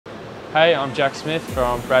Hey, I'm Jack Smith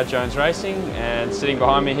from Brad Jones Racing, and sitting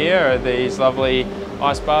behind me here are these lovely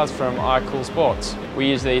ice baths from iCoolsport. We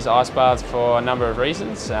use these ice baths for a number of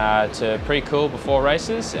reasons, to pre-cool before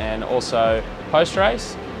races and also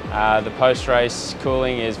post-race. The post-race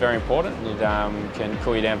cooling is very important. It can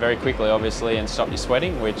cool you down very quickly, obviously, and stop you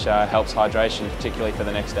sweating, which helps hydration, particularly for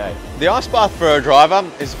the next day. The ice bath for a driver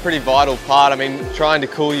is a pretty vital part. I mean, trying to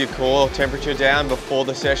cool your core temperature down before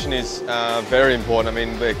the session is very important. I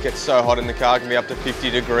mean, it gets so hot in the car, it can be up to 50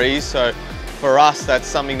 degrees. So for us, that's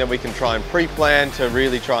something that we can try and pre-plan to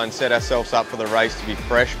really try and set ourselves up for the race to be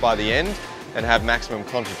fresh by the end and have maximum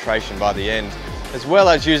concentration by the end, as well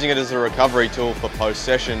as using it as a recovery tool for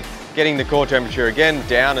post-session. Getting the core temperature again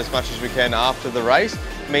down as much as we can after the race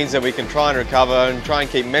means that we can try and recover and try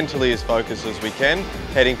and keep mentally as focused as we can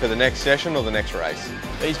heading for the next session or the next race.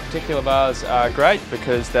 These particular bars are great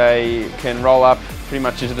because they can roll up pretty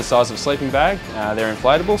much into the size of a sleeping bag. They're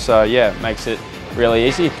inflatable, so yeah, it makes it really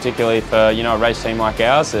easy, particularly for a race team like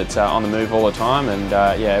ours that's on the move all the time, and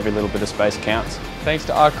yeah, every little bit of space counts. Thanks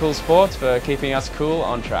to iCoolsport for keeping us cool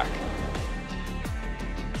on track.